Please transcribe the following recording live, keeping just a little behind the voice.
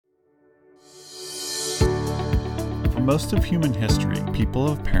most of human history, people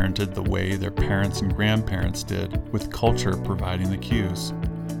have parented the way their parents and grandparents did, with culture providing the cues.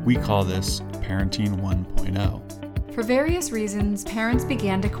 We call this Parenting 1.0. For various reasons, parents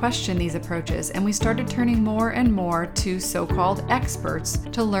began to question these approaches, and we started turning more and more to so-called experts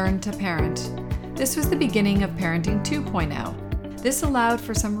to learn to parent. This was the beginning of Parenting 2.0. This allowed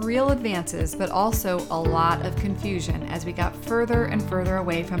for some real advances, but also a lot of confusion as we got further and further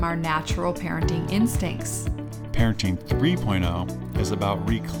away from our natural parenting instincts. Parenting 3.0 is about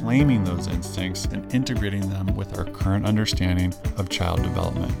reclaiming those instincts and integrating them with our current understanding of child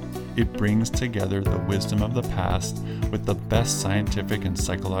development. It brings together the wisdom of the past with the best scientific and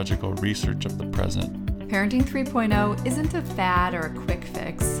psychological research of the present. Parenting 3.0 isn't a fad or a quick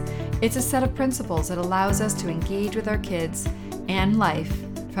fix. It's a set of principles that allows us to engage with our kids and life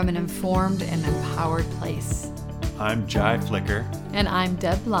from an informed and empowered place. I'm Jai Flicker. And I'm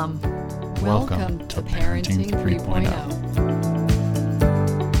Deb Blum. Welcome to Parenting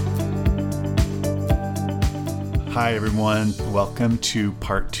 3.0. Hi everyone, welcome to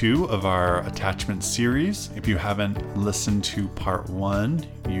part 2 of our attachment series. If you haven't listened to part 1,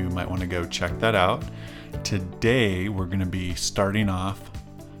 you might want to go check that out. Today we're going to be starting off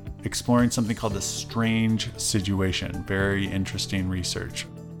exploring something called the strange situation. Very interesting research.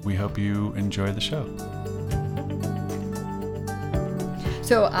 We hope you enjoy the show.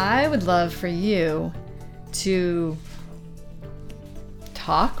 So I would love for you to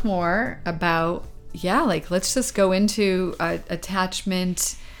talk more about, let's just go into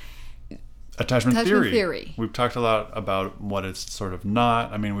attachment theory. We've talked a lot about what it's sort of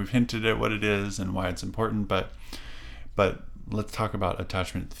not. I mean, we've hinted at what it is and why it's important, but let's talk about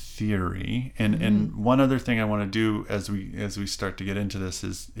attachment theory. And one other thing I want to do as we start to get into this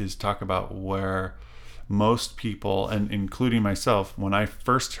is talk about where most people, and including myself, when I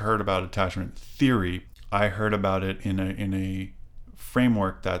first heard about attachment theory, I heard about it in a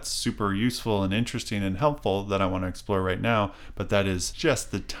framework that's super useful and interesting and helpful that I want to explore right now, but that is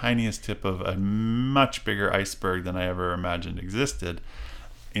just the tiniest tip of a much bigger iceberg than I ever imagined existed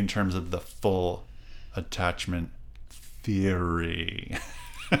in terms of the full attachment theory.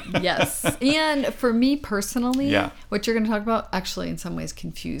 Yes. And for me personally, Yeah. what you're going to talk about actually in some ways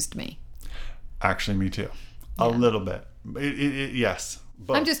confused me. Actually, me too. A little bit. Yes.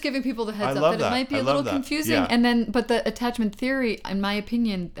 Both. I'm just giving people the heads up that it might be a little confusing. Yeah. But the attachment theory, in my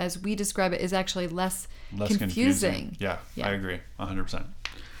opinion, as we describe it, is actually less confusing. Yeah, I agree. 100%.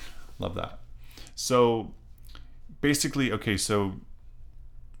 Love that. So basically, so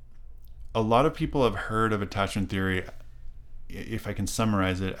a lot of people have heard of attachment theory, if I can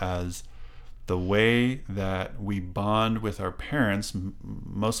summarize it, as the way that we bond with our parents,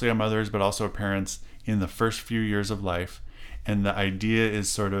 mostly our mothers, but also our parents, in the first few years of life. And the idea is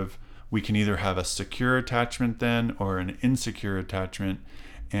sort of, we can either have a secure attachment then or an insecure attachment.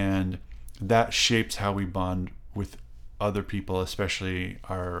 And that shapes how we bond with other people, especially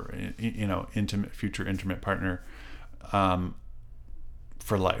our, future intimate partner,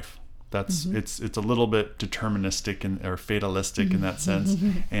 for life. That's it's a little bit deterministic or fatalistic in that sense,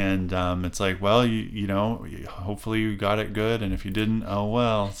 and it's like, well, you hopefully you got it good, and if you didn't, oh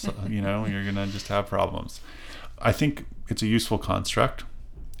well, so, you're gonna just have problems. I think it's a useful construct.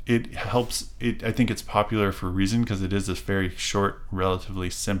 It helps. I think it's popular for a reason, because it is this very short, relatively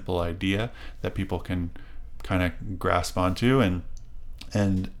simple idea that people can kind of grasp onto and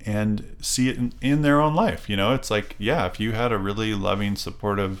see it in their own life. It's like, if you had a really loving,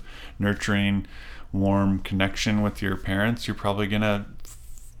 supportive, nurturing, warm connection with your parents, you're probably gonna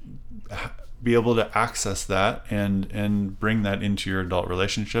be able to access that and bring that into your adult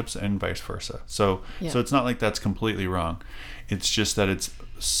relationships and vice versa. So it's not like that's completely wrong. It's just that it's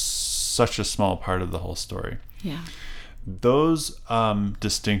such a small part of the whole story. Yeah. Those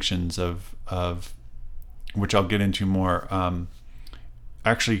distinctions of which I'll get into more,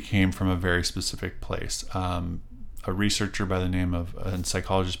 actually came from a very specific place. A researcher and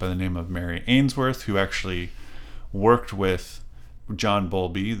psychologist by the name of Mary Ainsworth, who actually worked with John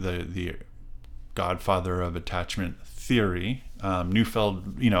Bowlby, the godfather of attachment theory.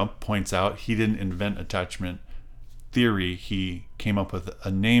 Neufeld, points out he didn't invent attachment theory. He came up with a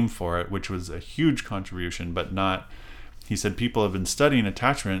name for it, which was a huge contribution, but not, he said, people have been studying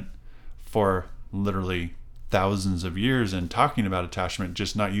attachment for literally thousands of years and talking about attachment,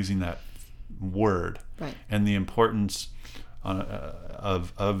 just not using that word. Right. And the importance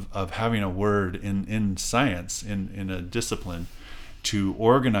of having a word in science, in a discipline, to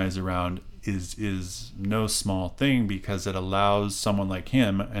organize around is no small thing, because it allows someone like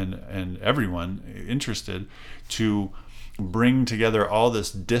him and everyone interested to bring together all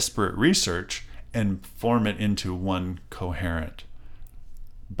this disparate research and form it into one coherent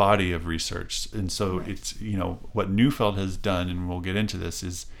body of research. And so it's, what Neufeld has done, and we'll get into this,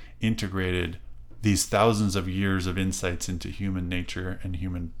 is integrated these thousands of years of insights into human nature and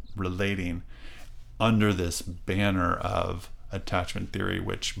human relating under this banner of attachment theory,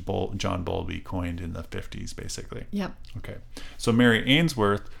 which John Bowlby coined in the 50s, basically. Yep. Okay. So Mary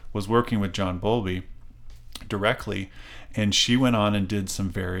Ainsworth was working with John Bowlby directly, and she went on and did some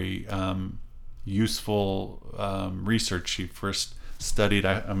very useful research. She first studied,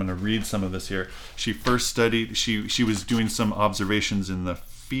 I'm going to read some of this here. She first studied, she was doing some observations in the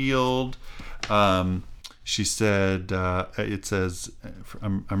field. She said, it says,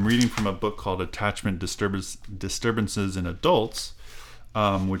 I'm reading from a book called Attachment Disturbances in Adults,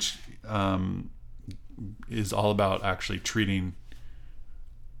 which is all about actually treating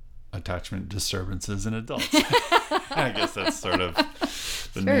attachment disturbances in adults. I guess that's sort of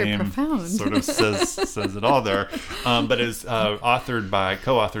the very name profound. Sort of says it all there. But is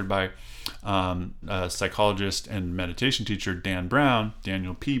co-authored by a psychologist and meditation teacher,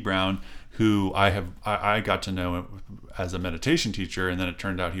 Daniel P. Brown, who I got to know as a meditation teacher, and then it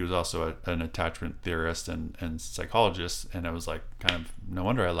turned out he was also an attachment theorist and psychologist, and I was like, kind of no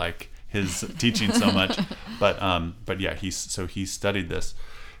wonder I like his teaching so much. But yeah, he studied this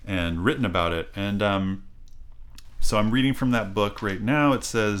and written about it, and so I'm reading from that book right now. It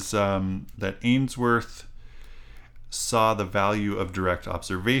says that Ainsworth saw the value of direct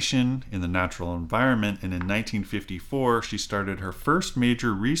observation in the natural environment, and in 1954 she started her first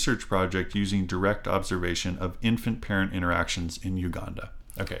major research project using direct observation of infant-parent interactions in Uganda.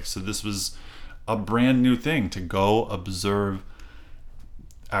 Okay, so this was a brand new thing, to go observe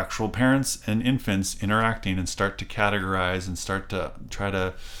actual parents and infants interacting and start to categorize and start to try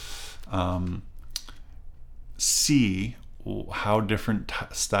to see how different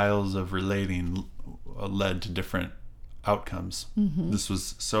styles of relating led to different outcomes. Mm-hmm. This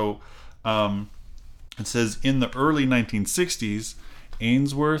was so it says in the early 1960s,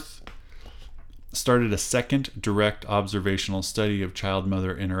 Ainsworth started a second direct observational study of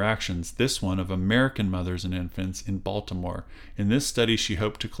child-mother interactions, this one of American mothers and infants in Baltimore. In this study, she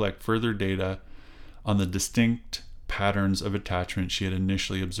hoped to collect further data on the distinct patterns of attachment she had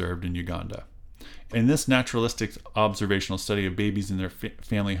initially observed in Uganda. In this naturalistic observational study of babies in their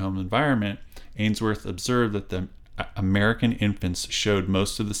family home environment, Ainsworth observed that the American infants showed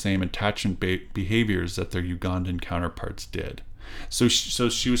most of the same attachment behaviors that their Ugandan counterparts did. So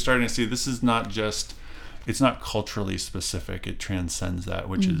she was starting to see this is not just, it's not culturally specific, it transcends that,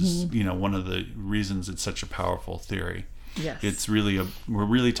 which is, one of the reasons it's such a powerful theory. Yes. It's really we're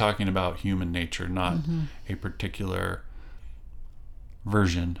really talking about human nature, not a particular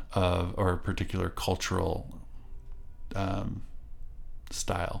version of, or a particular cultural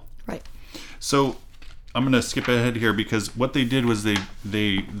style. Right. So I'm going to skip ahead here, because what they did was they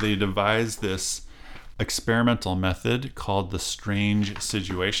devised this experimental method called the strange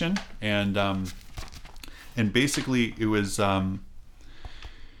situation, and basically it was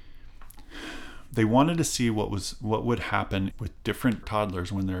they wanted to see what would happen with different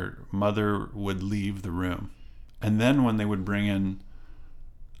toddlers when their mother would leave the room, and then when they would bring in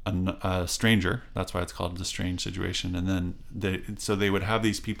a stranger. That's why it's called the strange situation. And then they would have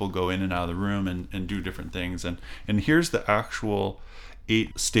these people go in and out of the room and do different things, and here's the actual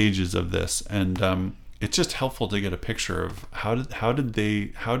 8 stages of this, and it's just helpful to get a picture of how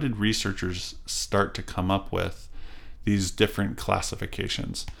did researchers start to come up with these different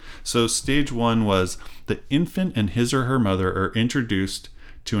classifications. So stage 1 was the infant and his or her mother are introduced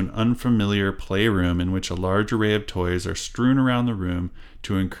to an unfamiliar playroom in which a large array of toys are strewn around the room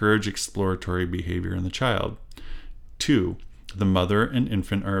to encourage exploratory behavior in the child. 2, the mother and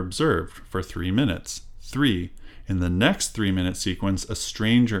infant are observed for 3 minutes. 3, in the next 3-minute sequence, a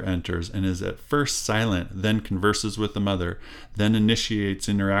stranger enters and is at first silent, then converses with the mother, then initiates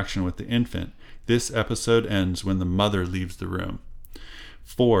interaction with the infant. This episode ends when the mother leaves the room.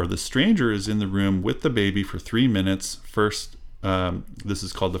 4, the stranger is in the room with the baby for 3 minutes. This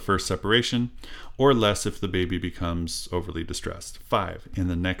is called the first separation, or less if the baby becomes overly distressed. 5, in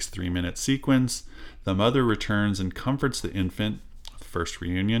the next 3-minute sequence, the mother returns and comforts the infant, first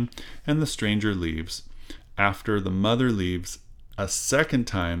reunion, and the stranger leaves. After the mother leaves a second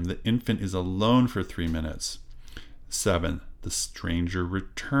time, the infant is alone for 3 minutes. 7, the stranger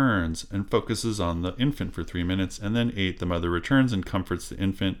returns and focuses on the infant for 3 minutes. And then 8, the mother returns and comforts the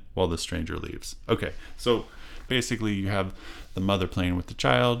infant while the stranger leaves. Okay, so basically you have the mother playing with the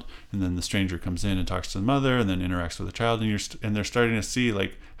child, and then the stranger comes in and talks to the mother and then interacts with the child, and they're starting to see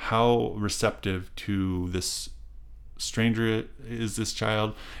like how receptive to this stranger is this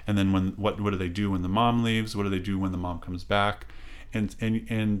child? And then what do they do when the mom leaves? What do they do when the mom comes back? And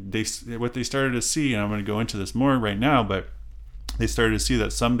what they started to see, and I'm going to go into this more right now, but they started to see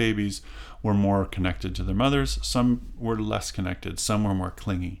that some babies were more connected to their mothers, some were less connected, some were more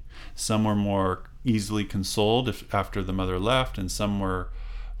clingy, some were more easily consoled after the mother left, and some were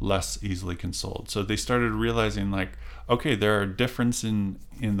less easily consoled. So they started realizing, like, okay, there are differences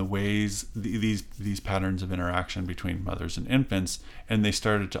in the ways these patterns of interaction between mothers and infants, and they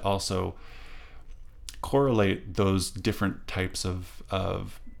started to also correlate those different types of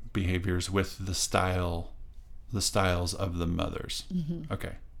behaviors with the styles of the mothers. Mm-hmm.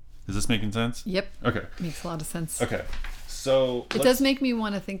 Okay, is this making sense? Yep. Okay, makes a lot of sense. Okay, so it does make me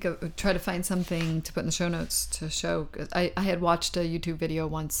want to try to find something to put in the show notes to show. I had watched a YouTube video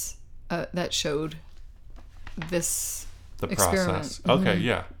once that showed the process. Mm-hmm. Okay,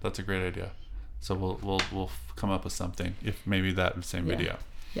 yeah, that's a great idea. So we'll come up with something, if maybe that same video.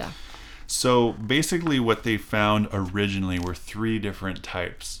 Yeah. So basically what they found originally were 3 different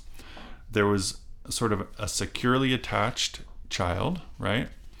types. There was sort of a securely attached child, right?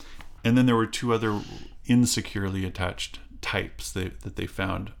 And then there were 2 other insecurely attached types that they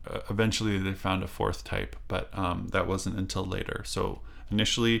found. Eventually they found a 4th type, but that wasn't until later. So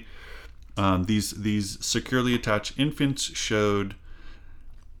initially these securely attached infants showed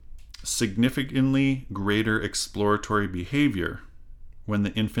significantly greater exploratory behavior when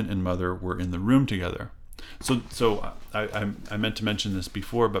the infant and mother were in the room together. So I meant to mention this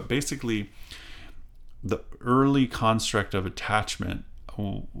before, but basically the early construct of attachment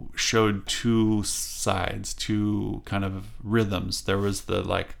showed 2 sides, 2 kind of rhythms. There was the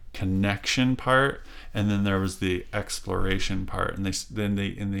like connection part, and then there was the exploration part. And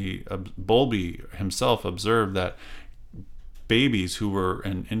Bowlby himself observed that babies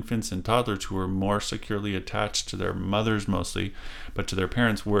and infants and toddlers who were more securely attached to their mothers mostly, but to their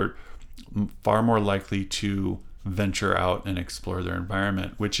parents, were far more likely to venture out and explore their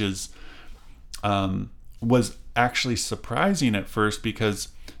environment, which is was actually surprising at first, because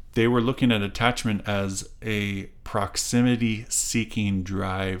they were looking at attachment as a proximity seeking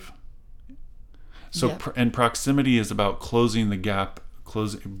drive. So and proximity is about closing the gap,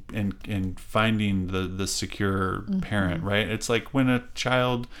 and finding the secure parent, right? It's like when a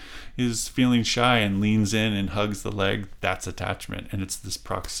child is feeling shy and leans in and hugs the leg, that's attachment, and it's this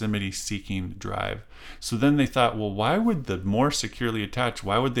proximity seeking drive. So then they thought, well, why would the more securely attached,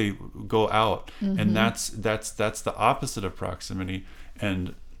 why would they go out? And that's the opposite of proximity.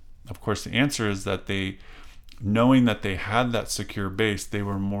 And of course the answer is that knowing that they had that secure base, they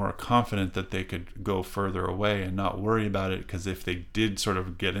were more confident that they could go further away and not worry about it, because if they did sort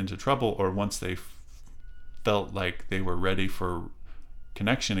of get into trouble, or once they felt like they were ready for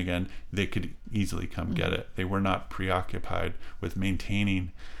connection again, they could easily come get it. They were not preoccupied with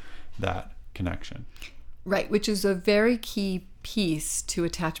maintaining that connection. Right, which is a very key piece to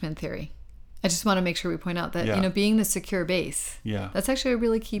attachment theory. I just want to make sure we point out that, being the secure base, that's actually a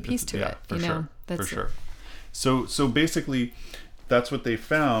really key piece to it. For sure. So basically, that's what they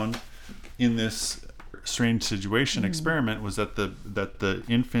found in this strange situation experiment, was that the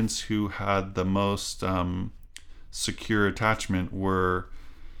infants who had the most secure attachment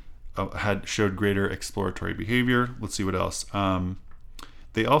showed greater exploratory behavior. Let's see what else.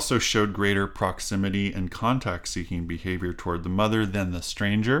 They also showed greater proximity and contact-seeking behavior toward the mother than the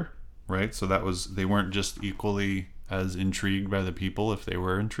stranger, right? So they weren't just equally as intrigued by the people if they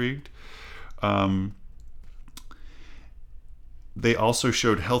were intrigued. They also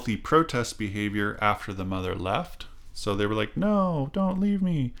showed healthy protest behavior after the mother left. So they were like, no, don't leave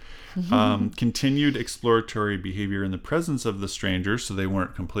me. Continued exploratory behavior in the presence of the stranger, so they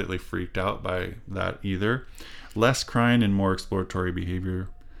weren't completely freaked out by that either. Less crying and more exploratory behavior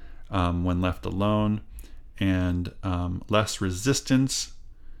when left alone, and less resistance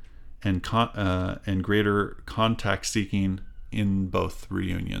and greater contact seeking in both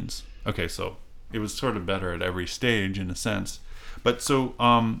reunions. Okay, so it was sort of better at every stage in a sense. But so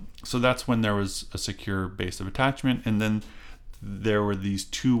that's when there was a secure base of attachment, and then there were these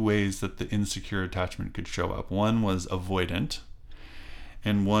 2 ways that the insecure attachment could show up. One was avoidant,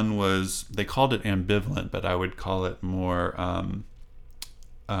 and one was, they called it ambivalent, but I would call it more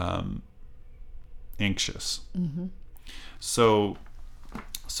anxious. So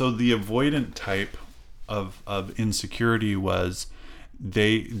the avoidant type of insecurity was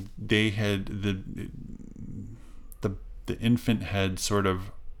they had the infant had sort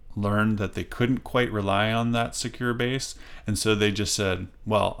of learned that they couldn't quite rely on that secure base, and so they just said,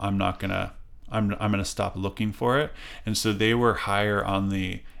 well, I'm gonna stop looking for it. And so they were higher on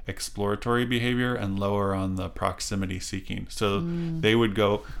the exploratory behavior and lower on the proximity seeking. So they would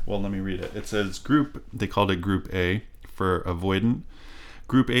go, well, let me read it. It says they called it Group A for avoidant.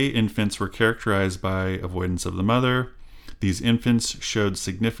 Group A infants were characterized by avoidance of the mother. These infants showed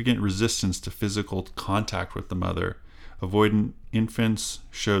significant resistance to physical contact with the mother. Avoidant infants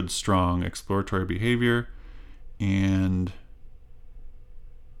showed strong exploratory behavior. And,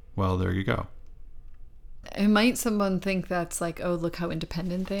 well, there you go. And might someone think that's like, oh, look how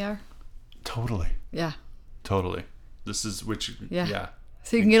independent they are? Totally. Yeah. Totally. This is yeah.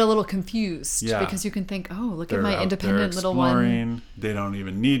 So you can get a little confused, Yeah. because you can think, oh, look They're at my out independent there little one. exploring. They don't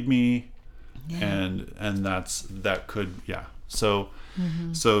even need me. Yeah. And that could, yeah. So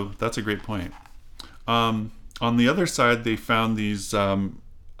that's a great point. On the other side, they found these, they're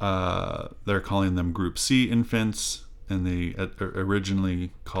calling them Group C infants, and they originally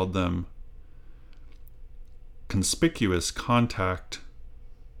called them conspicuous contact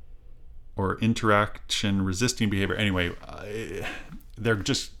or interaction resisting behavior. Anyway, they're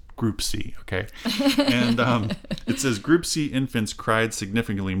just Group C, okay? And it says Group C infants cried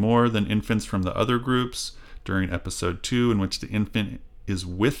significantly more than infants from the other groups during episode 2, in which the infant is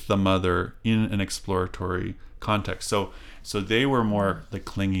with the mother in an exploratory context. So they were more the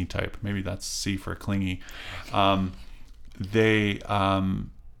clingy type. Maybe that's C for clingy.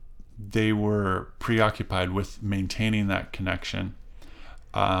 They were preoccupied with maintaining that connection.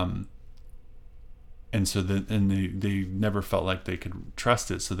 And so they never felt like they could trust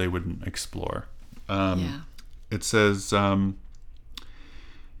it, so they wouldn't explore. It says, in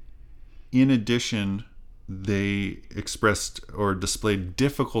addition, they expressed or displayed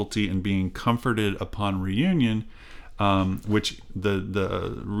difficulty in being comforted upon reunion, which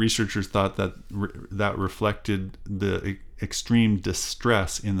the researchers thought that reflected the extreme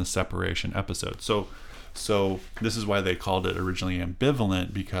distress in the separation episode. So this is why they called it originally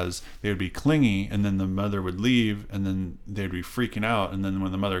ambivalent, because they would be clingy and then the mother would leave and then they'd be freaking out. And then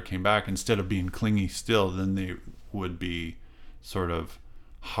when the mother came back, instead of being clingy still, then they would be sort of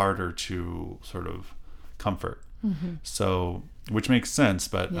harder to sort of comfort. Mm-hmm. So, which makes sense,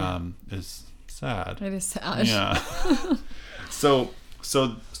 but is sad. It is sad. Yeah. So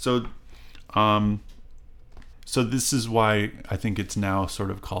this is why I think it's now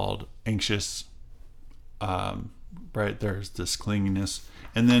sort of called anxious. Right, there's this clinginess,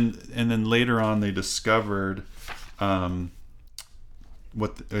 and then later on they discovered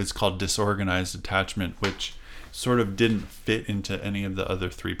what is called disorganized attachment, which sort of didn't fit into any of the other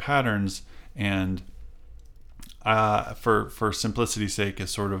three patterns, and for simplicity's sake, is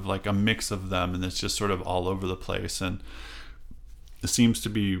sort of like a mix of them, and it's just sort of all over the place, and it seems to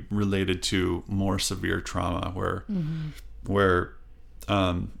be related to more severe trauma, where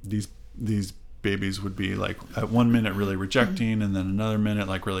these babies would be like at 1 minute really rejecting, and then another minute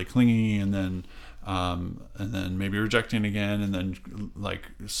like really clingy, and then maybe rejecting again, and then like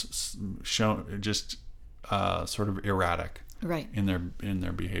just sort of erratic, right, in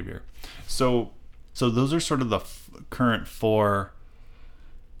their behavior. So those are sort of the current 4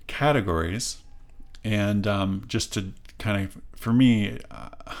 categories, and just to kind of, for me,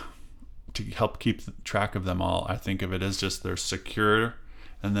 to help keep track of them all, I think of it as just there's secure,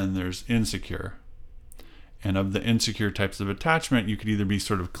 and then there's insecure. And of the insecure types of attachment, you could either be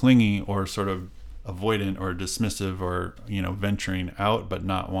sort of clingy or sort of avoidant or dismissive, or, venturing out but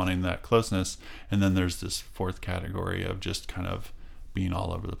not wanting that closeness. And then there's this 4th category of just kind of being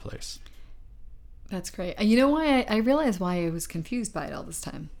all over the place. That's great. You know why I realized why I was confused by it all this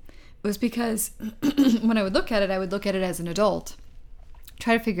time? It was because when I would look at it as an adult,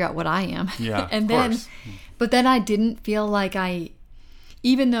 try to figure out what I am. Yeah, and but then I didn't feel like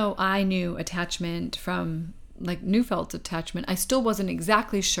even though I knew attachment from like Neufeld's attachment, I still wasn't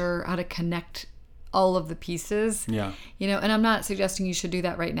exactly sure how to connect all of the pieces. Yeah. And I'm not suggesting you should do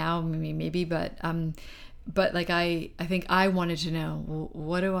that right now, maybe, but like I think I wanted to know, well,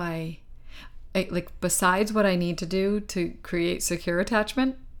 what do I like besides what I need to do to create secure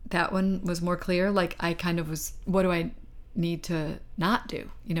attachment? That one was more clear. Like I kind of was, what do I need to not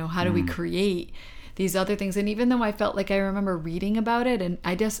do? How do we create these other things? And even though I felt like I remember reading about it, and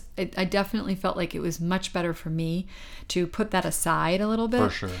I definitely felt like it was much better for me to put that aside a little bit, for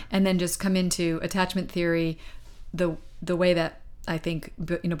sure, and then just come into attachment theory the way that I think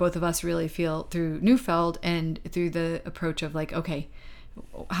both of us really feel through Neufeld, and through the approach of like, okay,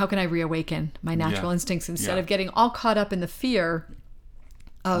 how can I reawaken my natural instincts instead of getting all caught up in the fear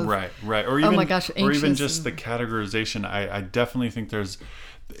of right, or even, oh my gosh, or even just the categorization. I definitely think there's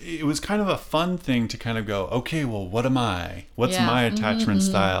it was kind of a fun thing to kind of go, okay, well, what am I? What's Yeah. my attachment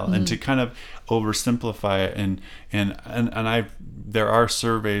style? And to kind of oversimplify it. And there are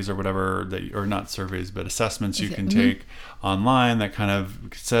surveys or whatever that, or not surveys, but assessments you can take online that kind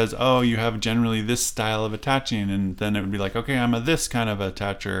of says, oh, you have generally this style of attaching. And then it would be like, okay, I'm a this kind of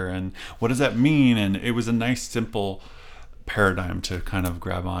attacher. And what does that mean? And it was a nice, simple paradigm to kind of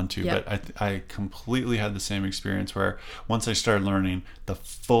grab onto. Yep. But I completely had the same experience where once I started learning the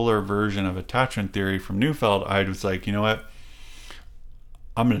fuller version of attachment theory from Neufeld, I was like, you know what,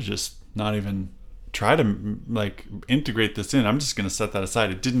 I'm gonna just not even try to like integrate this in. I'm just gonna set that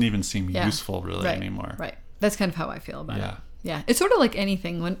aside. It didn't even seem useful really anymore. Right. That's kind of how I feel about it. Yeah. Yeah. It's sort of like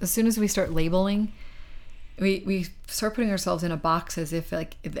anything. As soon as we start labeling, we start putting ourselves in a box as if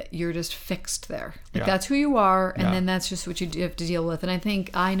like that you're just fixed there. Like that's who you are, and then that's just what you have to deal with. And I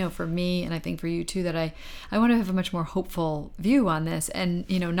think, I know for me, and I think for you too, that I want to have a much more hopeful view on this, and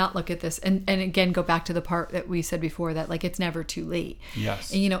not look at this and again go back to the part that we said before, that like it's never too late.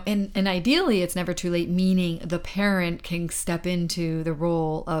 Yes. And and ideally it's never too late, meaning the parent can step into the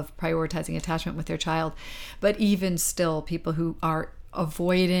role of prioritizing attachment with their child. But even still, people who are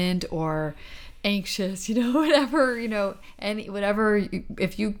avoidant or anxious, whatever, and whatever,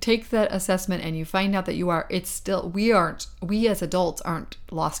 if you take that assessment and you find out that you are, it's still, we as adults aren't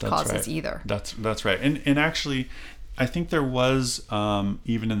lost causes either. That's right. And actually, I think there was,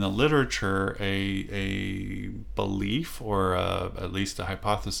 even in the literature, a belief or at least a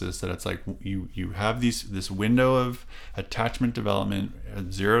hypothesis that it's like you have this window of attachment development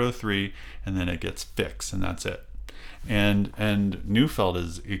at 0 to 3, and then it gets fixed, and that's it. And Neufeld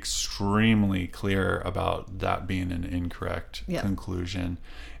is extremely clear about that being an incorrect conclusion,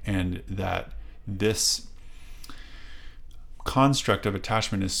 and that this construct of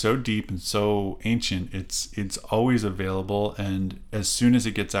attachment is so deep and so ancient. It's always available, and as soon as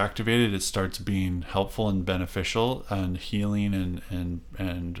it gets activated, it starts being helpful and beneficial and healing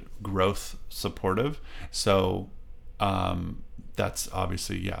and growth supportive. So that's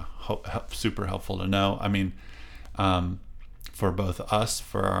obviously super helpful to know. I mean, for both us,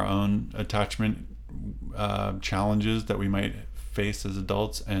 for our own attachment challenges that we might face as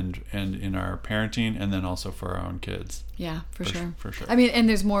adults, and in our parenting, and then also for our own kids. Yeah, for sure. For sure. I mean, and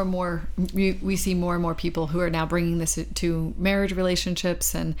there's more and more, we see more and more people who are now bringing this to marriage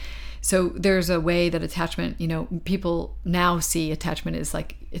relationships. And so there's a way that attachment, people now see attachment as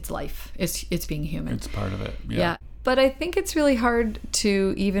like, it's life. It's being human. It's part of it. Yeah. But I think it's really hard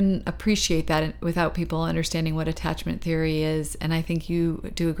to even appreciate that without people understanding what attachment theory is. And I think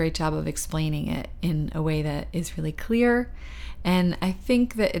you do a great job of explaining it in a way that is really clear. And I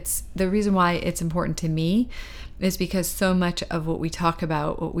think that it's the reason why it's important to me is because so much of what we talk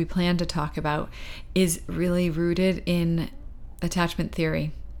about, what we plan to talk about, is really rooted in attachment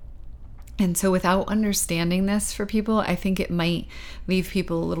theory. And so without understanding this for people, I think it might leave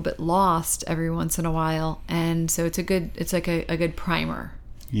people a little bit lost every once in a while. And so it's like a good primer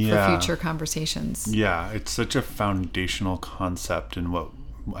for future conversations. Yeah, it's such a foundational concept in what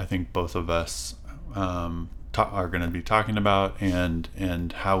I think both of us are going to be talking about,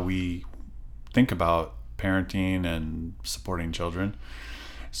 and how we think about parenting and supporting children.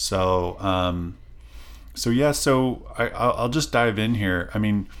 So I'll just dive in here. I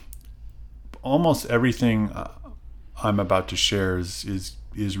mean, almost everything I'm about to share is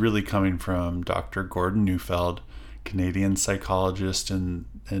really coming from Dr. Gordon Neufeld, Canadian psychologist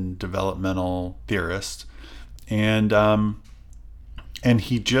and developmental theorist, and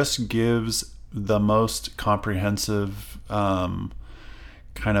he just gives the most comprehensive kind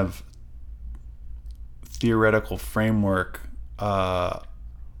of theoretical framework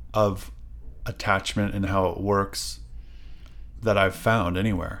of attachment and how it works that I've found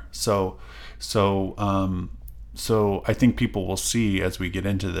anywhere. So I think people will see as we get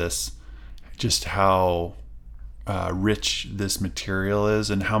into this just how rich this material is,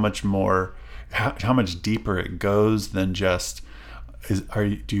 and how much deeper it goes than just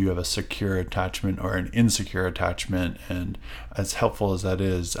do you have a secure attachment or an insecure attachment. And as helpful as that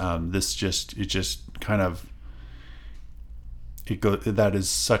is, that is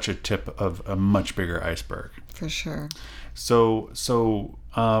such a tip of a much bigger iceberg. For sure. So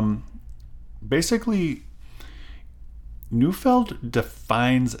basically, Neufeld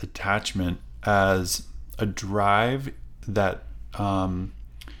defines attachment as a drive that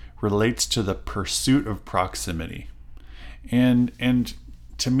relates to the pursuit of proximity. And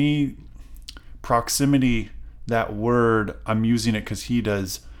to me, proximity, that word, I'm using it because he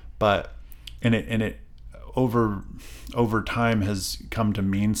does, but it over time has come to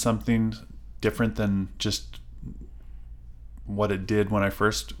mean something different than just what it did when I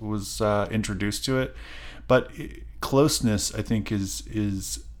first was introduced to it. But closeness, I think,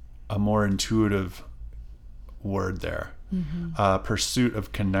 is a more intuitive word there. Pursuit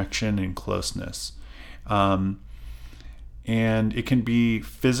of connection and closeness. And it can be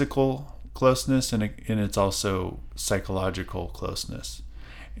physical closeness, and it's also psychological closeness.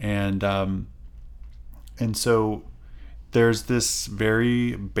 And so there's this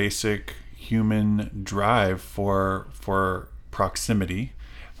very basic human drive for proximity.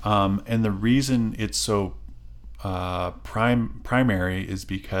 And the reason it's so primary is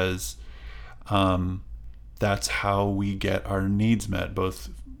because that's how we get our needs met, both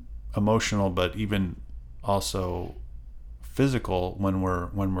emotional but even also physical when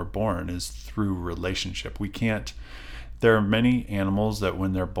we're born, is through relationship. There are many animals that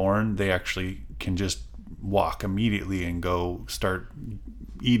when they're born, they actually can just walk immediately and go start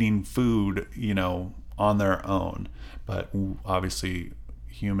eating food, on their own. But obviously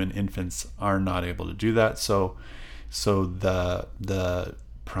human infants are not able to do that. So the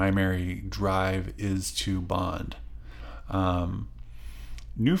primary drive is to bond.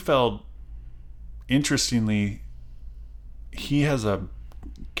 Neufeld, interestingly, he has a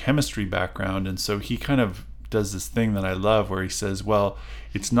chemistry background, and so he kind of does this thing that I love where he says, well,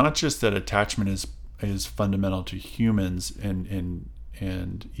 it's not just that attachment is fundamental to humans and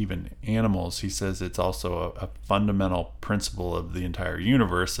even animals. He says it's also a fundamental principle of the entire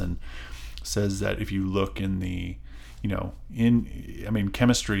universe, and says that if you look in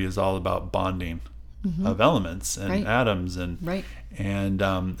chemistry is all about bonding of elements and atoms and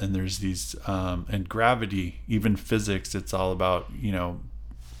there's these and gravity, even physics, it's all about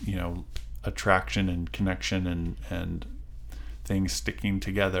attraction and connection and things sticking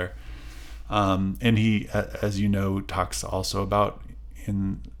together. And he, as you know, talks also about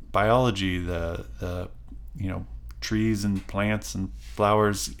in biology the trees and plants and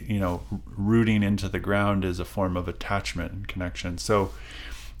flowers, rooting into the ground is a form of attachment and connection. So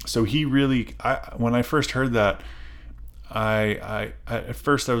he really, when I first heard that, I at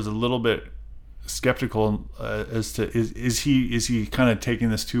first I was a little bit skeptical as to is he kind of taking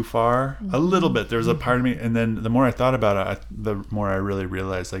this too far? A little bit. There's a part of me, and then the more I thought about it, the more I really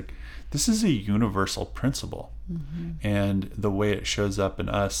realized, like, this is a universal principle, and the way it shows up in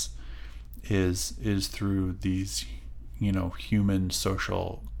us is through these human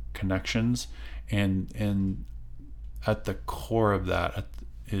social connections, and at the core of that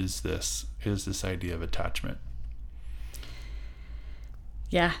is this idea of attachment.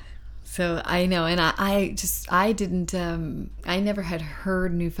 Yeah. So I know, and I never had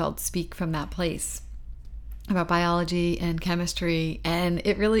heard Neufeld speak from that place about biology and chemistry, and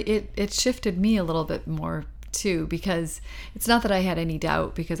it really it shifted me a little bit more too, because it's not that I had any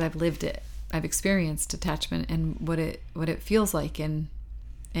doubt, because I've lived it. I've experienced attachment and what it feels like in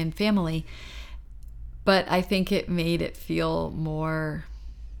family, but I think it made it feel more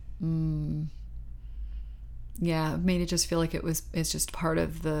made it just feel like it's just part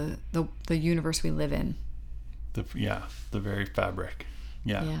of the universe we live in. The very fabric.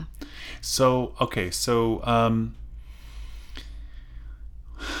 Yeah. So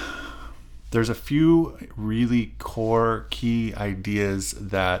there's a few really core key ideas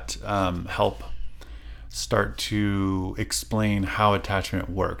that help start to explain how attachment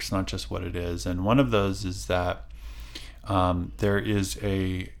works, not just what it is. And one of those is that there's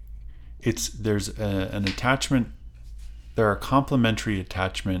an attachment. There are complementary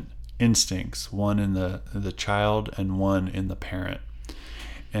attachment instincts, one in the child and one in the parent.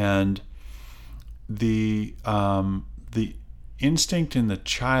 And the instinct in the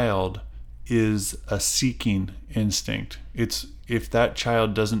child is a seeking instinct. It's if that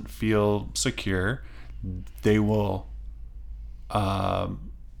child doesn't feel secure, they will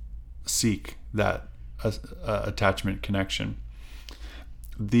seek that attachment connection.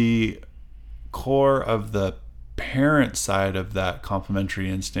 The core of the parent side of that complementary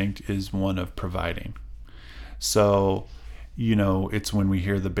instinct is one of providing. So, it's when we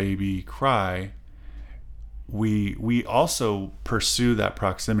hear the baby cry, we also pursue that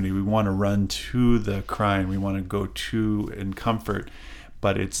proximity. We want to run to the crying. We want to go to and comfort,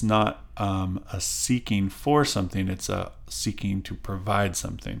 but it's not a seeking for something. It's a seeking to provide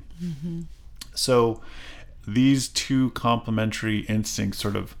something. Mm-hmm. So these two complementary instincts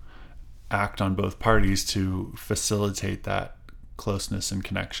sort of act on both parties to facilitate that closeness and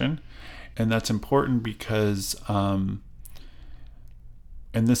connection. And that's important because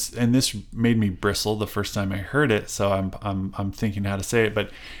and this made me bristle the first time I heard it, so I'm thinking how to say it, but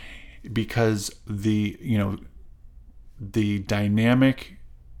because the dynamic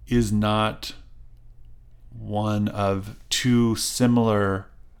is not one of two similar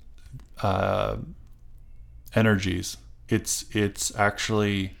energies. It's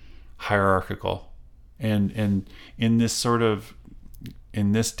actually hierarchical, and in this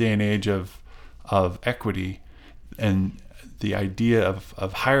day and age of equity, and the idea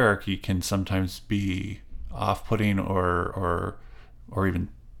of hierarchy can sometimes be off-putting or even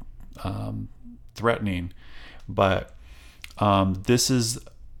threatening. But this is,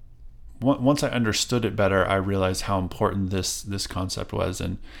 once I understood it better, I realized how important this concept was.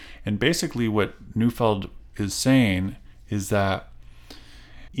 And basically what Neufeld is saying is that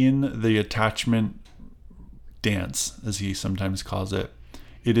in the attachment dance, as he sometimes calls it,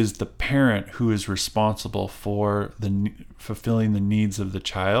 it is the parent who is responsible for fulfilling the needs of the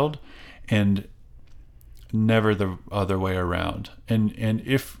child, and never the other way around. And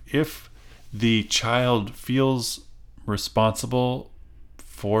if the child feels responsible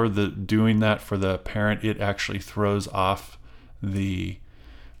for doing that for the parent, it actually throws off the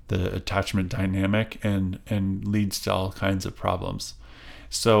attachment dynamic and leads to all kinds of problems.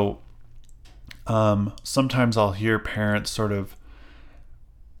 So sometimes I'll hear parents sort of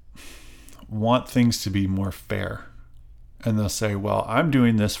want things to be more fair, and they'll say, well, I'm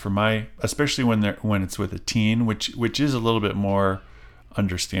doing this for especially when it's with a teen, which is a little bit more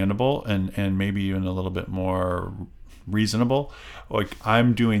understandable and maybe even a little bit more reasonable. Like,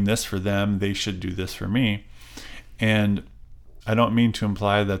 I'm doing this for them, they should do this for me. And I don't mean to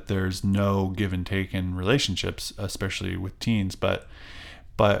imply that there's no give and take in relationships, especially with teens, but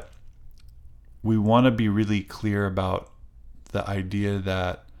we want to be really clear about the idea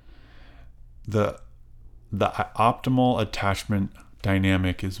that the optimal attachment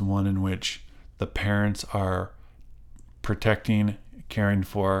dynamic is one in which the parents are protecting, caring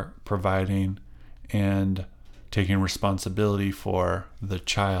for, providing, and taking responsibility for the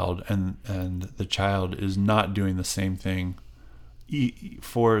child, and the child is not doing the same thing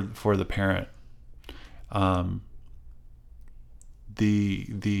for the parent.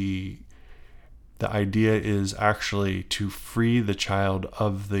 The idea is actually to free the child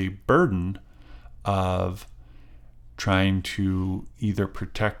of the burden of trying to either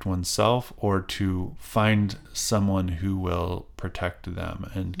protect oneself or to find someone who will protect them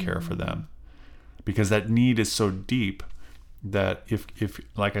and care for them. Because that need is so deep that if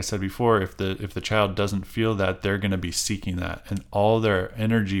like I said before, if the child doesn't feel that, they're going to be seeking that, and all their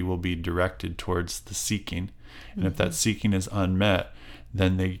energy will be directed towards the seeking. And if that seeking is unmet,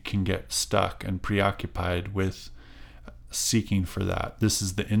 then they can get stuck and preoccupied with seeking for that. This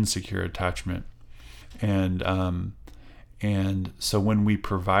is the insecure attachment. And so when we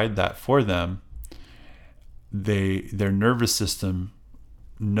provide that for them, their nervous system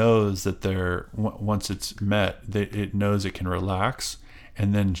knows that once it's met, it knows it can relax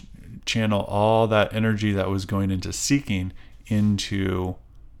and then channel all that energy that was going into seeking into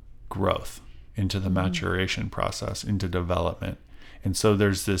growth, into the maturation process, into development. And so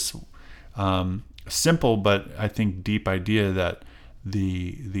there's this simple but I think deep idea that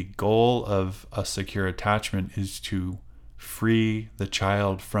the goal of a secure attachment is to free the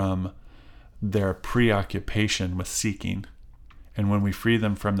child from their preoccupation with seeking. And when we free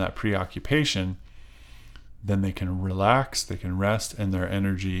them from that preoccupation, then they can relax, they can rest, and their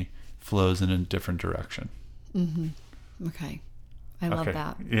energy flows in a different direction. Mm-hmm. Okay. I love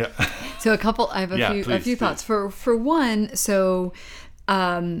that. Yeah. So I have a few thoughts. For one, so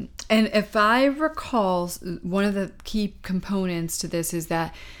and if I recall, one of the key components to this is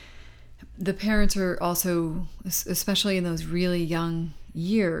that the parents are also, especially in those really young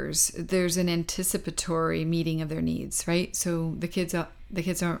years, there's an anticipatory meeting of their needs, right? So the kids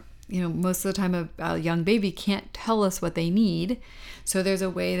aren't, most of the time a young baby can't tell us what they need. So there's a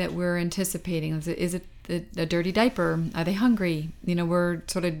way that we're anticipating. Is it a dirty diaper? Are they hungry? We're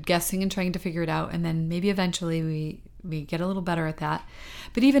sort of guessing and trying to figure it out. And then maybe eventually we get a little better at that.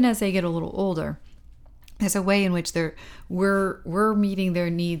 But even as they get a little older, there's a way in which we're meeting their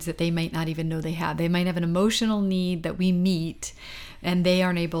needs that they might not even know they have. They might have an emotional need that we meet, and they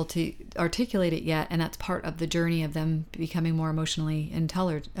aren't able to articulate it yet. And that's part of the journey of them becoming more emotionally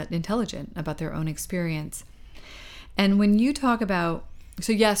intelligent about their own experience. And when you talk about,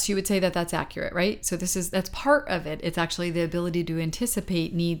 so yes, you would say that that's accurate, right? So that's part of it. It's actually the ability to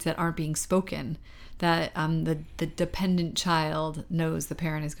anticipate needs that aren't being spoken, that the dependent child knows the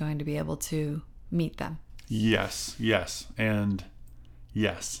parent is going to be able to meet them. Yes. And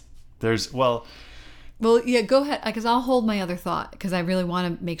yes, well, yeah, go ahead, because I'll hold my other thought, because I really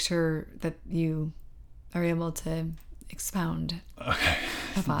want to make sure that you are able to expound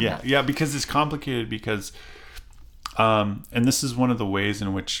upon that. Yeah, because it's complicated, because and this is one of the ways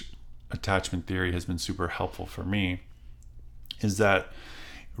in which attachment theory has been super helpful for me is that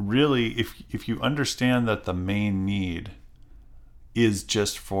really if you understand that the main need is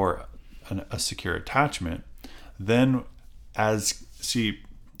just for a secure attachment, then as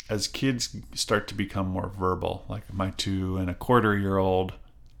kids start to become more verbal, like my 2 and a quarter-year-old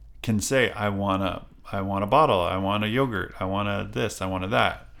can say, I want a bottle, I want a yogurt, I want a this, I want a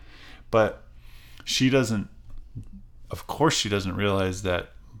that. But of course she doesn't realize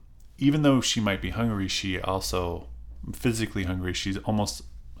that even though she might be hungry, she also physically hungry. She's almost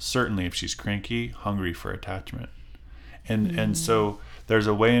certainly, if she's cranky, hungry for attachment. And so there's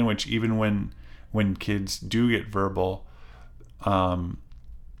a way in which even when kids do get verbal,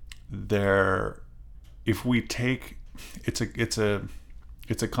 if we take, it's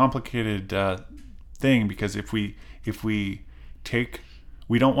a complicated thing, because if we take,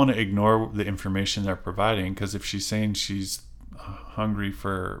 we don't want to ignore the information they're providing, because if she's saying she's hungry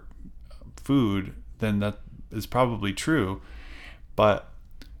for food, then that is probably true, but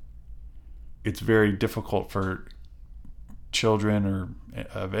it's very difficult for children or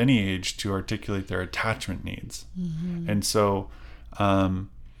of any age to articulate their attachment needs. Mm-hmm. And so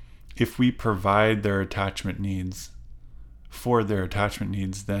if we provide their attachment needs for their attachment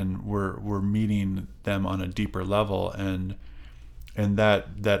needs, then we're meeting them on a deeper level, and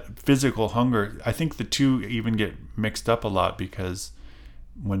that physical hunger, I think the two even get mixed up a lot, because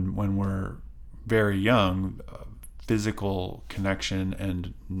when we're very young, physical connection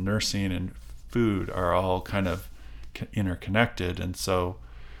and nursing and food are all kind of interconnected. And so,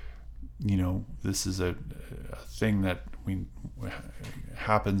 this is a thing that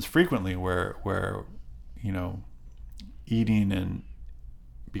happens frequently where eating and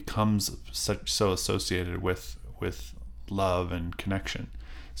becomes so associated with love and connection.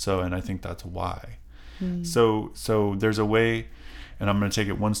 And I think that's why. So there's a way, and I'm going to take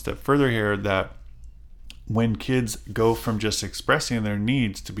it one step further here, that when kids go from just expressing their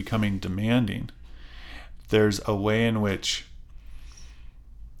needs to becoming demanding, there's a way in which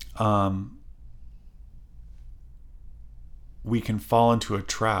we can fall into a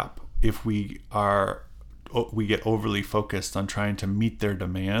trap if we get overly focused on trying to meet their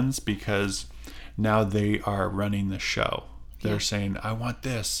demands, because now they are running the show. They're saying, I want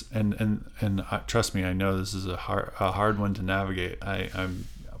this, and trust me, I know this is a hard one to navigate. I'm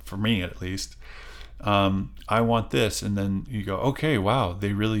for me at least. I want this, and then you go, okay, wow,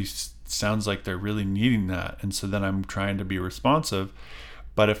 they really sounds like they're really needing that, and so then I'm trying to be responsive.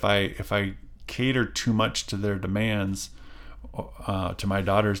 But if I cater too much to their demands, to my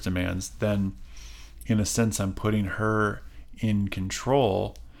daughter's demands, then in a sense I'm putting her in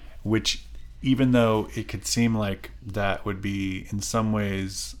control, which, even though it could seem like that would be in some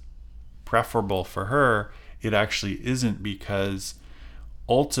ways preferable for her, it actually isn't, because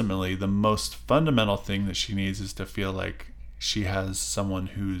ultimately the most fundamental thing that she needs is to feel like she has someone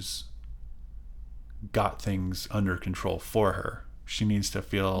who's got things under control for her. She needs to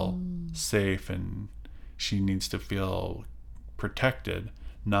feel safe, and she needs to feel protected,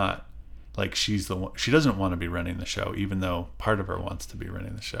 not like she's the one. She doesn't want to be running the show, even though part of her wants to be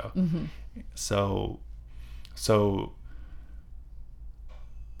running the show. Mm-hmm. So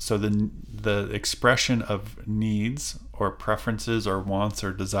the expression of needs or preferences or wants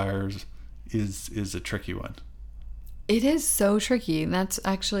or desires is a tricky one. It is so tricky, and that's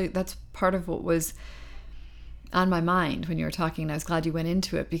part of what was on my mind when you were talking. And I was glad you went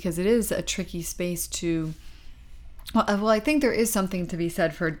into it, because it is a tricky space to. Well, I think there is something to be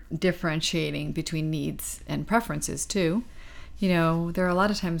said for differentiating between needs and preferences too. There are a lot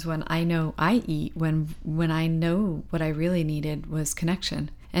of times when I know I eat when I know what I really needed was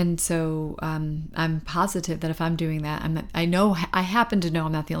connection. And so I'm positive that if I'm doing that, I happen to know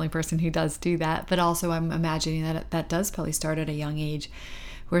I'm not the only person who does do that, but also I'm imagining that does probably start at a young age,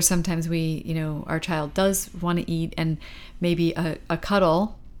 where sometimes our child does want to eat, and maybe a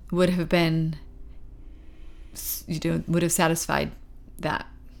cuddle would have been, would have satisfied that.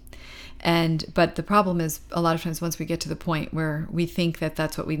 But the problem is, a lot of times once we get to the point where we think that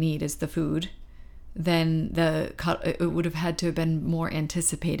that's what we need is the food, then it would have had to have been more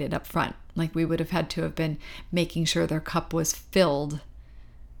anticipated up front. Like, we would have had to have been making sure their cup was filled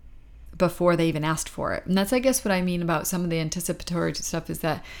before they even asked for it. And that's, I guess, what I mean about some of the anticipatory stuff is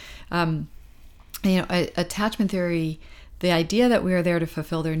that, attachment theory, the idea that we are there to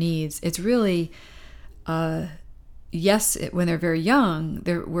fulfill their needs, it's really, yes, when they're very young,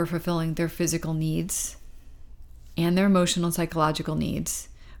 we're fulfilling their physical needs and their emotional and psychological needs.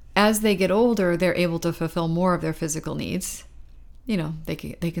 As they get older, they're able to fulfill more of their physical needs.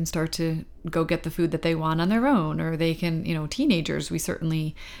 they can start to go get the food that they want on their own, or they can, teenagers,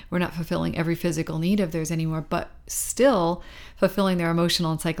 we're not fulfilling every physical need of theirs anymore, but still fulfilling their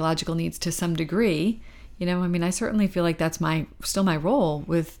emotional and psychological needs to some degree. I certainly feel like that's still my role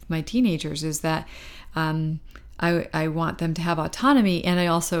with my teenagers, is that I want them to have autonomy, and I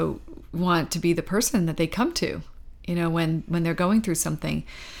also want to be the person that they come to, when they're going through something.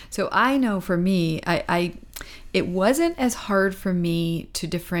 So I know for me, it wasn't as hard for me to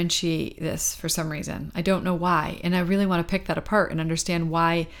differentiate this for some reason. I don't know why. And I really want to pick that apart and understand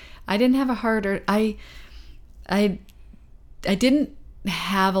why I didn't have a harder, I didn't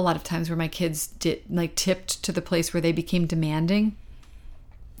have a lot of times where my kids tipped to the place where they became demanding.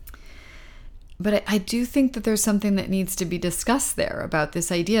 But I do think that there's something that needs to be discussed there about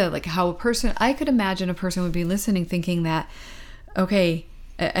this idea, like how I could imagine a person would be listening thinking that, okay,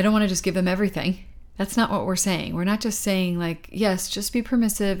 I don't want to just give them everything. That's not what we're saying. We're not just saying like, yes, just be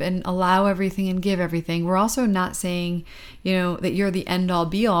permissive and allow everything and give everything. We're also not saying, that you're the end all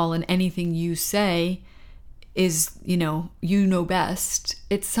be all and anything you say is, best.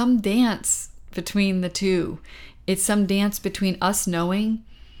 It's some dance between the two. It's some dance between us knowing,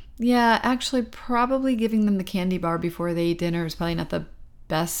 yeah, actually probably giving them the candy bar before they eat dinner is probably not the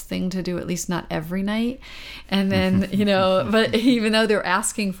best thing to do, at least not every night. And then, but even though they're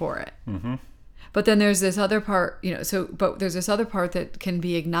asking for it. Mm-hmm. But then there's this other part, but there's this other part that can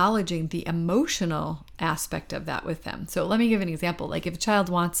be acknowledging the emotional aspect of that with them. So let me give an example. Like if a child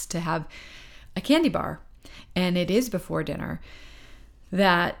wants to have a candy bar and it is before dinner,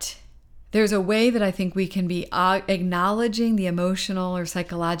 that there's a way that I think we can be acknowledging the emotional or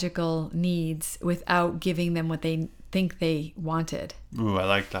psychological needs without giving them what they think they wanted. Ooh, I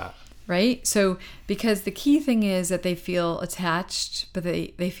like that. Right? So because the key thing is that they feel attached, but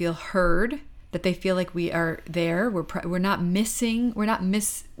they feel heard, that they feel like we are there. We're not missing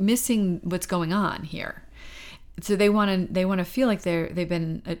what's going on here. So they want to feel like they've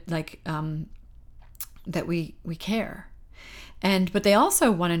been that we care. But they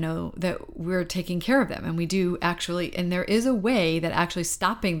also want to know that we're taking care of them, and we do actually, and there is a way that actually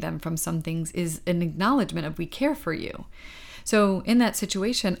stopping them from some things is an acknowledgement of we care for you. So in that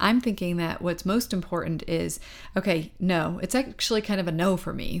situation, I'm thinking that what's most important is, okay, no, it's actually kind of a no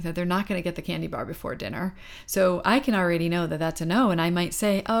for me, that they're not going to get the candy bar before dinner. So I can already know that that's a no. And I might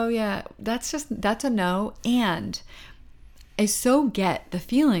say, oh yeah, that's a no. And I so get the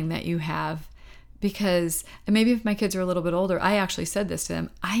feeling that you have, because, and maybe if my kids are a little bit older, I actually said this to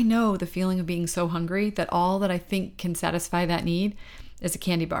them. I know the feeling of being so hungry that all that I think can satisfy that need is a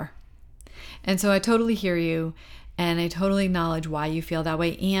candy bar. And so I totally hear you. And I totally acknowledge why you feel that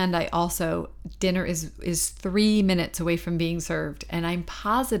way. And I also, dinner is 3 minutes away from being served. And I'm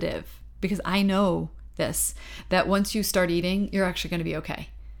positive, because I know this, that once you start eating, you're actually going to be okay.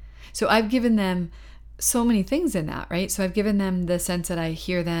 So I've given them so many things in that, right? So I've given them the sense that I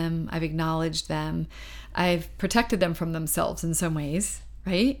hear them, I've acknowledged them, I've protected them from themselves in some ways,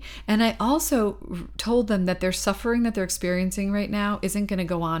 right? And I also told them that their suffering that they're experiencing right now isn't going to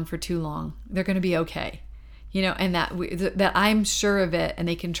go on for too long. They're going to be okay. And that I'm sure of it, and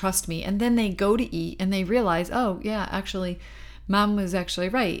they can trust me. And then they go to eat and they realize, oh yeah, actually, Mom was actually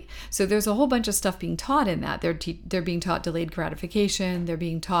right. So there's a whole bunch of stuff being taught in that. They're being taught delayed gratification. They're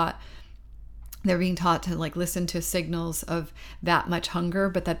being taught to like listen to signals of that much hunger,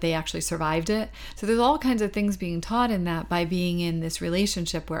 but that they actually survived it. So there's all kinds of things being taught in that by being in this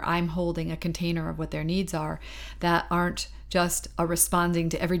relationship where I'm holding a container of what their needs are, that aren't just responding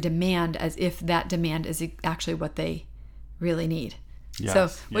to every demand as if that demand is actually what they really need. Yes, so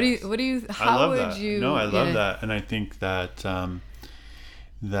how would you? No, I love that. And I think that,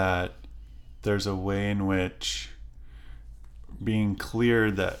 that there's a way in which being clear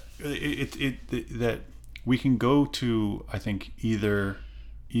that that we can go to, I think, either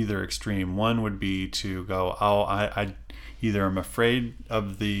extreme. One would be to go, I either I'm afraid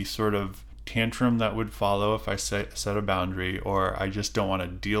of the sort of tantrum that would follow if I set a boundary, or I just don't want to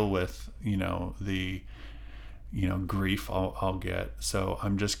deal with the grief I'll get, so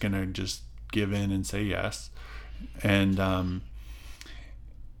I'm just gonna just give in and say yes. And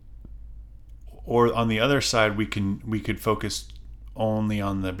or on the other side, we could focus only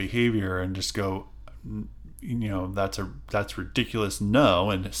on the behavior and just go, that's ridiculous,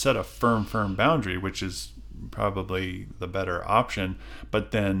 no, and set a firm boundary, which is probably the better option,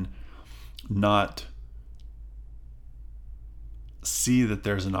 but then not see that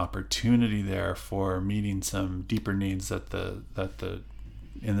there's an opportunity there for meeting some deeper needs that the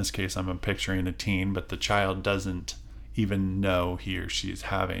in this case I'm picturing a teen, but the child doesn't even know he or she is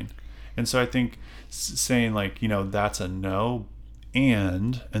having. And so I think saying like, that's a no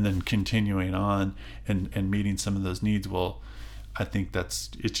and then continuing on and meeting some of those needs, I think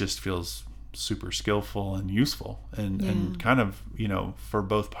it just feels super skillful and useful and kind of, for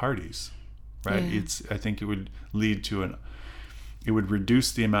both parties, right? Yeah. I think it would lead to it would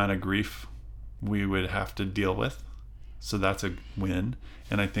reduce the amount of grief we would have to deal with. So that's a win.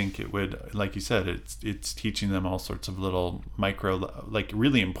 And I think it would, like you said, it's teaching them all sorts of little micro, like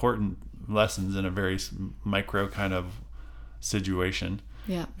really important lessons in a very micro kind of situation.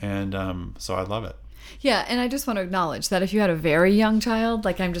 Yeah. And so I love it. Yeah, and I just want to acknowledge that if you had a very young child,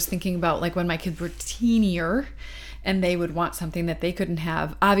 like I'm just thinking about like when my kids were teenier and they would want something that they couldn't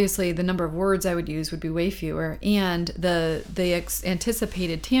have, obviously the number of words I would use would be way fewer, and the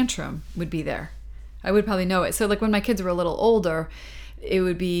anticipated tantrum would be there. I would probably know it. So like when my kids were a little older, it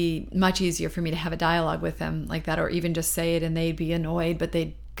would be much easier for me to have a dialogue with them like that, or even just say it and they'd be annoyed, but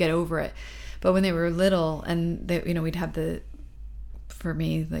they'd get over it. But when they were little and they, we'd have for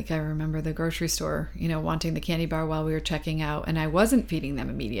me, like I remember the grocery store, wanting the candy bar while we were checking out, and I wasn't feeding them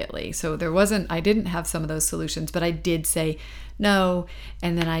immediately. So I didn't have some of those solutions, but I did say no.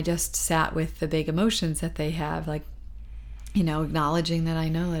 And then I just sat with the big emotions that they have, like, acknowledging that I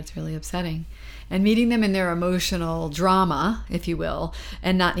know that's really upsetting and meeting them in their emotional drama, if you will,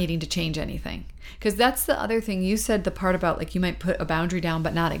 and not needing to change anything. Because that's the other thing. You said the part about like you might put a boundary down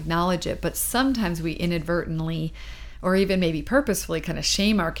but not acknowledge it. But sometimes we inadvertently or even maybe purposefully kind of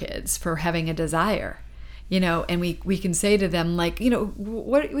shame our kids for having a desire, and we can say to them like,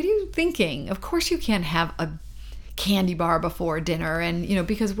 what are you thinking? Of course you can't have a candy bar before dinner. And,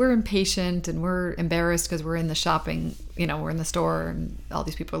 because we're impatient and we're embarrassed because we're in the shopping, we're in the store and all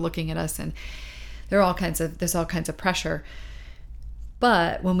these people are looking at us and there's all kinds of pressure.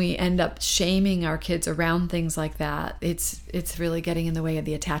 But when we end up shaming our kids around things like that, it's really getting in the way of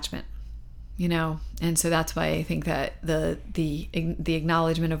the attachment. And so that's why I think that the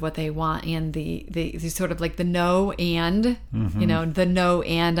acknowledgement of what they want and the sort of like the no and, the no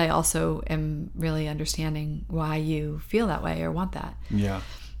and I also am really understanding why you feel that way or want that. Yeah.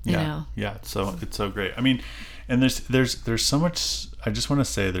 Yeah. So it's so great. I mean, and there's so much, I just want to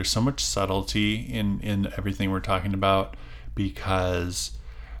say there's so much subtlety in everything we're talking about, because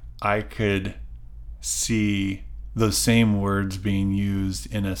I could see those same words being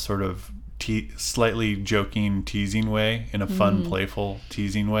used in a sort of slightly joking, teasing way, in a fun, playful,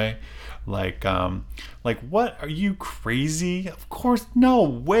 teasing way, like what, are you crazy? Of course, no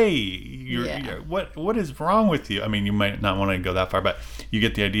way. You're what is wrong with you? I mean, you might not want to go that far, but you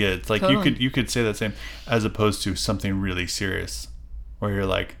get the idea. It's like totally. you could say that same, as opposed to something really serious, where you're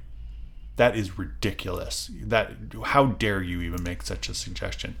like, that is ridiculous. How dare you even make such a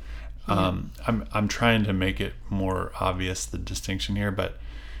suggestion? Yeah. I'm trying to make it more obvious, the distinction here, but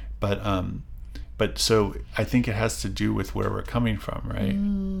so I think it has to do with where we're coming from, right?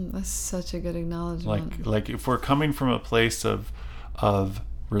 That's such a good acknowledgement. Like if we're coming from a place of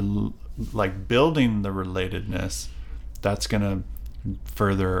like building the relatedness, that's gonna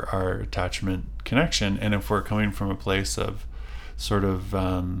further our attachment connection. And if we're coming from a place of sort of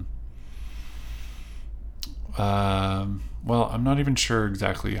well, I'm not even sure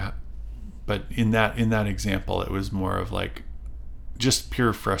exactly how, but in that example, it was more of like just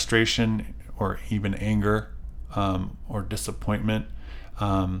pure frustration or even anger or disappointment,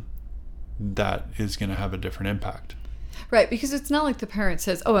 that is going to have a different impact. Right, because it's not like the parent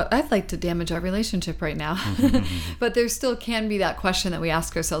says, oh, I'd like to damage our relationship right now. But there still can be that question that we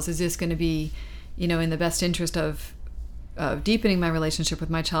ask ourselves, is this going to be, in the best interest of deepening my relationship with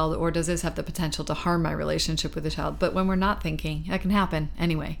my child, or does this have the potential to harm my relationship with the child? But when we're not thinking, that can happen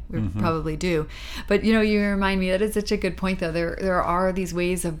anyway. We probably do. But you remind me, that is such a good point, though. There are these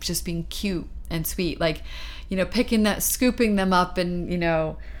ways of just being cute and sweet, like scooping them up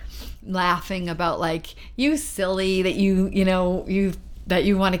and laughing about like, you silly that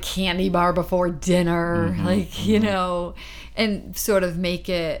you want a candy bar before dinner, and sort of make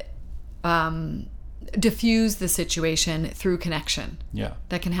it diffuse the situation through connection. Yeah.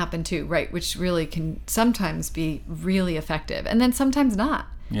 That can happen too, right? Which really can sometimes be really effective, and then sometimes not.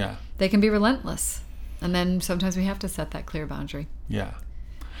 Yeah. They can be relentless, and then sometimes we have to set that clear boundary. Yeah.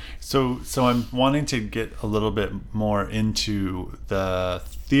 So I'm wanting to get a little bit more into the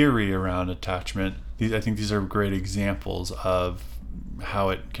theory around attachment. I think these are great examples of how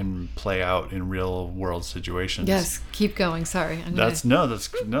it can play out in real world situations. Yes, keep going. Sorry. Please.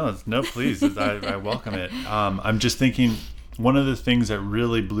 I welcome it. I'm just thinking, one of the things that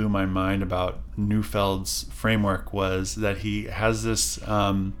really blew my mind about Neufeld's framework was that he has this,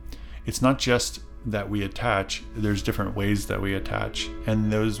 it's not just that we attach, there's different ways that we attach,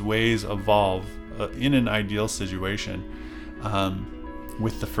 and those ways evolve in an ideal situation.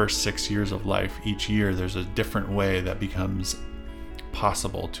 with the first 6 years of life, each year there's a different way that becomes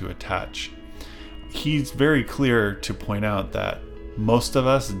possible to attach. He's very clear to point out that most of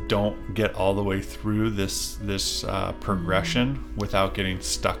us don't get all the way through this progression without getting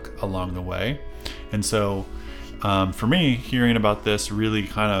stuck along the way. And so for me, hearing about this really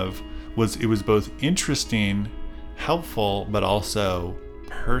kind of was both interesting, helpful, but also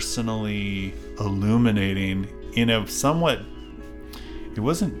personally illuminating in a somewhat, it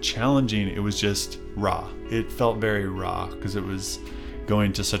wasn't challenging, it was just raw. It felt very raw because it was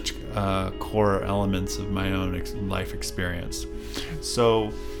going to such core elements of my own life experience.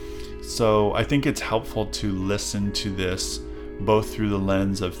 So I think it's helpful to listen to this both through the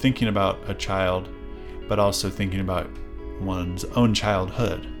lens of thinking about a child, but also thinking about one's own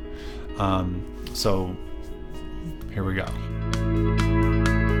childhood. So here we go.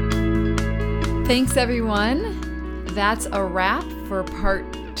 Thanks, everyone. That's a wrap for part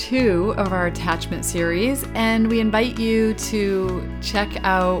 2 of our attachment series, and we invite you to check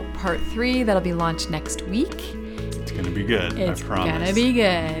out part 3 that'll be launched next week. It's gonna be good. I promise. It's gonna be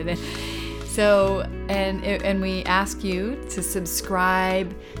good. So, and we ask you to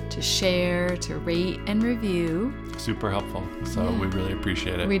subscribe, to share, to rate and review. Super helpful. So we really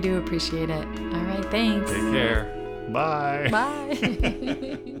appreciate it. We do appreciate it. All right, thanks. Take care. Bye.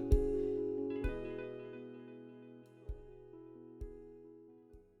 Bye.